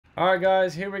Alright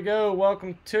guys, here we go.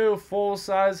 Welcome to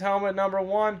full-size helmet number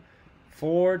 1,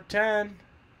 410.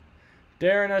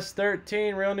 Darren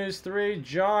S13, Real News 3,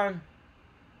 John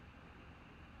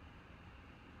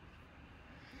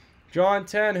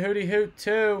 10, Hootie Hoot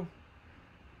 2,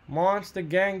 Monster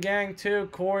Gang Gang 2,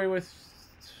 Corey,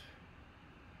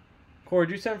 did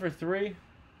you send for 3?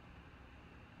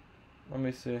 Let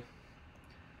me see.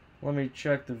 Let me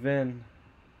check the VIN.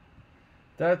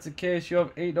 If that's the case, you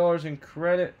have $8 in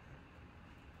credit.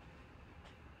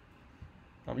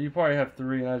 You probably have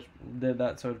 3, and I just did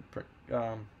that so it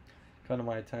come to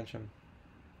my attention.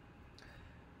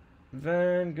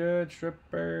 Van Good,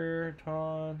 Stripper,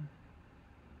 Ton.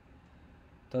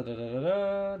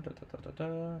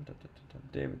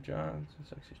 David Johnson,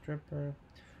 Sexy Stripper.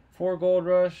 4 Gold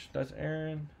Rush, that's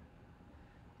Aaron.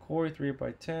 Corey,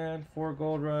 3x10. 4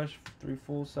 Gold Rush, 3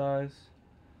 full size.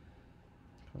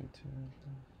 22.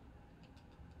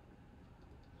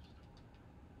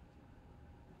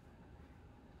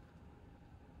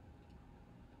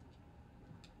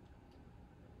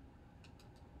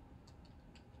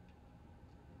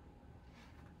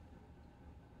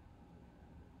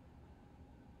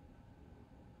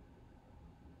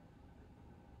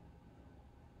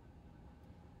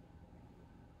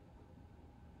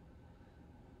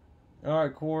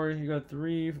 Alright, Corey, you got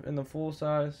 3 in the full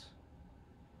size.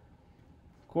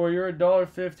 Corey, you're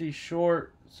 $1.50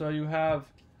 short, so you have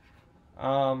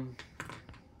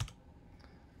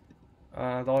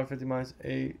 $1.50 minus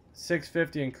 8,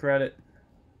 $6.50 in credit.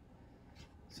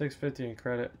 $6.50 in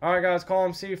credit. Alright guys,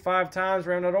 column C 5 times,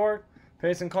 ram.org.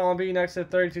 Paste in column B next to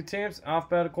 32 teams,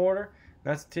 alphabetical order.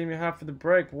 That's the team you have for the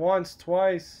break. Once,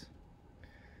 twice,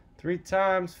 3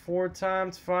 times, 4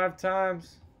 times, 5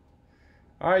 times.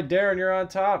 Alright, Darren, you're on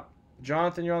top.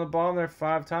 Jonathan, you're on the bottom there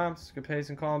 5 times. Good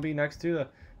pace in column B next to the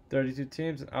 32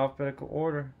 teams in alphabetical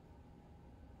order.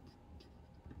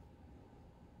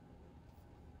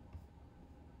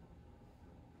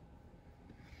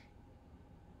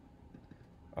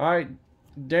 Alright,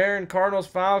 Darren, Cardinals,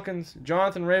 Falcons.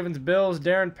 Jonathan, Ravens, Bills.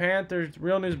 Darren, Panthers.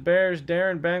 Real News, Bears.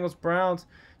 Darren, Bengals, Browns.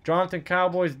 Jonathan,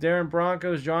 Cowboys. Darren,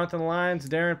 Broncos. Jonathan, Lions.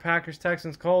 Darren, Packers,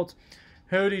 Texans, Colts.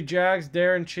 Hootie, Jags.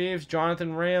 Darren, Chiefs.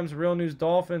 Jonathan, Rams. Real News,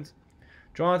 Dolphins.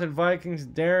 Jonathan, Vikings.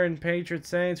 Darren, Patriots,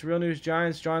 Saints. Real News,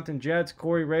 Giants. Jonathan, Jets.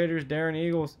 Corey, Raiders. Darren,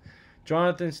 Eagles.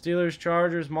 Jonathan, Steelers,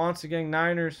 Chargers. Monster Gang,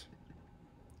 Niners.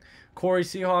 Corey,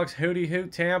 Seahawks. Hootie,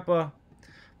 Hoot, Tampa.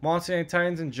 Monster Gang,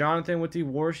 Titans. And Jonathan with the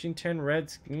Washington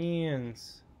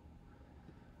Redskins.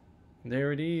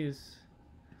 There it is.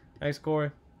 Thanks,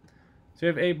 Corey. So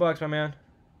you have $8, my man.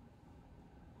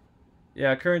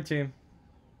 Yeah, current team.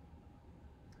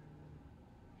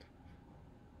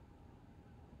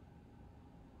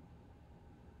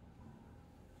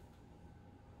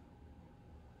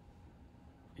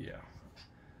 Yeah.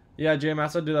 Yeah,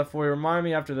 JMass, I'll do that for you. Remind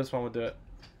me after this one we'll do it.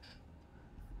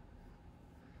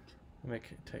 Let me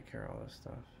take care of all this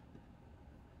stuff.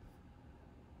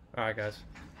 Alright, guys.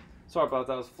 Sorry about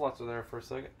that. I was flustered there for a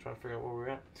second. Trying to figure out where we're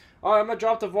at. Alright, I'm going to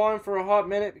drop the volume for a hot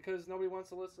minute because nobody wants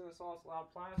to listen to this all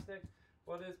loud plastic.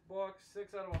 But this book,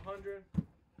 6 out of 100.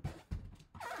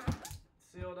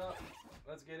 Sealed up.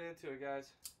 Let's get into it,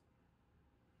 guys.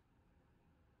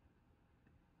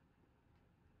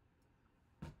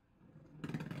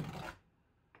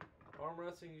 Arm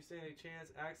wrestling, you stand a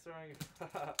chance. Axe throwing.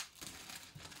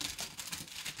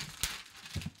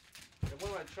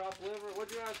 What am I, chopped liver?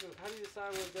 What'd you ask me? How do you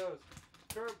decide where it goes?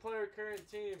 Current player, current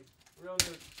team. Real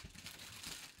News.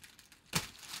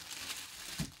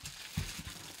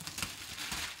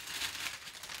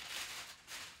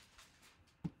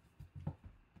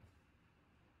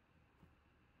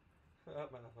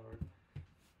 That math hard.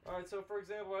 Alright, so for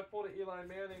example, I pulled an Eli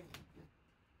Manning.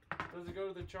 Does it go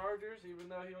to the Chargers, even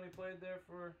though he only played there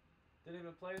for... Didn't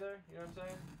even play there? You know what I'm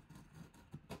saying?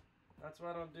 That's why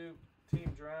I don't do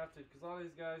team drafted, because a lot of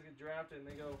these guys get drafted and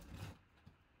they go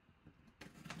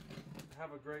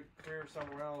have a great career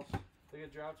somewhere else. They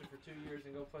get drafted for 2 years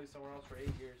and go play somewhere else for 8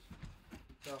 years.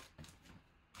 So,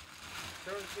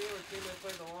 current team or team they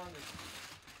play the longest.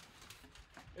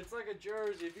 It's like a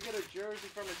jersey. If you get a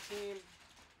jersey from a team,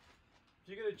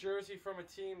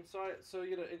 so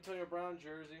you get an Antonio Brown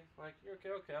jersey, like, you're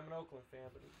okay, I'm an Oakland fan,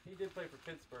 but he did play for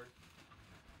Pittsburgh.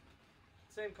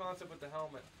 Same concept with the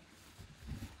helmet.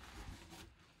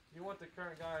 You want the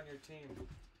current guy on your team.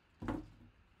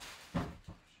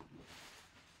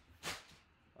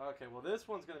 Okay, well this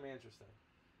one's going to be interesting.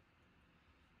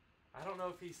 I don't know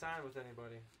if he signed with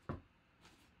anybody.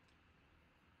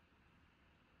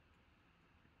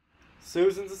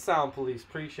 Susan's a sound police.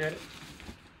 Appreciate it.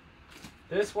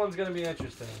 This one's going to be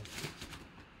interesting.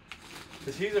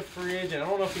 Because he's a free agent. I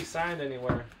don't know if he signed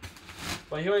anywhere.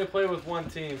 But he only played with one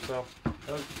team, so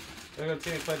they're going to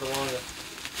team he played the longest.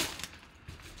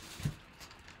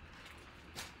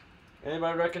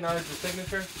 Anybody recognize the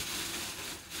signature?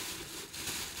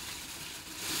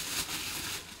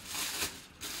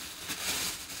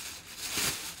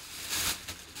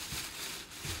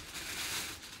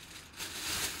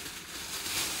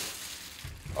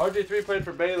 RG3 played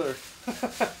for Baylor.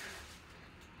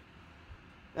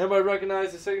 Anybody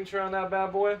recognize the signature on that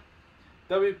bad boy?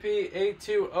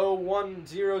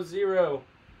 WP820100.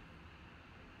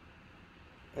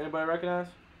 Anybody recognize?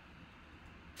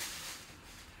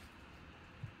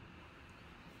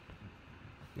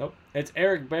 Nope. It's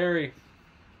Eric Berry.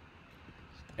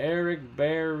 Eric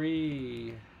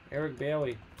Berry. Eric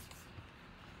Bailey.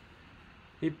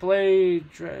 He played...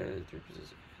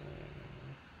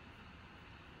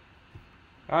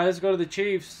 Alright, let's go to the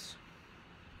Chiefs.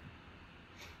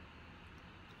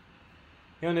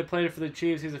 He only played for the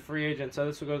Chiefs. He's a free agent. So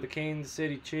this will go to the Kansas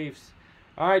City Chiefs.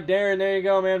 Alright, Darren, there you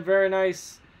go, man. Very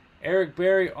nice. Eric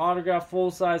Berry, autograph,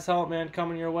 full-size helmet, man,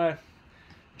 coming your way.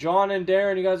 John and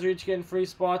Darren, you guys are each getting free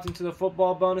spots into the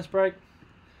football bonus break.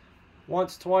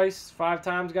 Once, twice, 5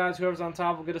 times, guys. Whoever's on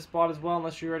top will get a spot as well,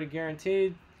 unless you're already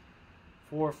guaranteed.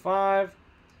 4, 5.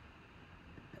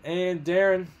 And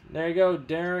Darren, there you go.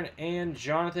 Darren and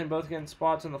Jonathan both getting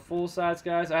spots on the full-size,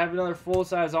 guys. I have another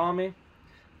full-size on me.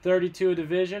 32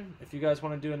 division, if you guys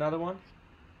want to do another one.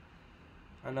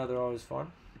 I know they're always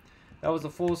fun. That was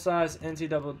the full-size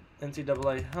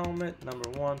NCAA helmet, number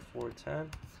 1,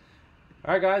 410.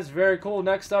 Alright, guys, very cool.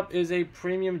 Next up is a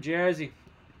premium jersey.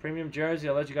 Premium jersey.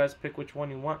 I'll let you guys pick which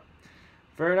one you want.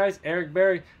 Very nice. Eric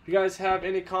Berry. If you guys have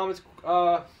any comments,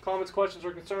 questions,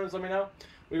 or concerns, let me know.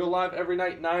 We go live every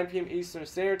night, 9 p.m. Eastern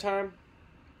Standard Time.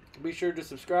 Be sure to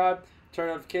subscribe, turn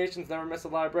notifications, never miss a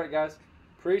live break, guys.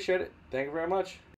 Appreciate it. Thank you very much.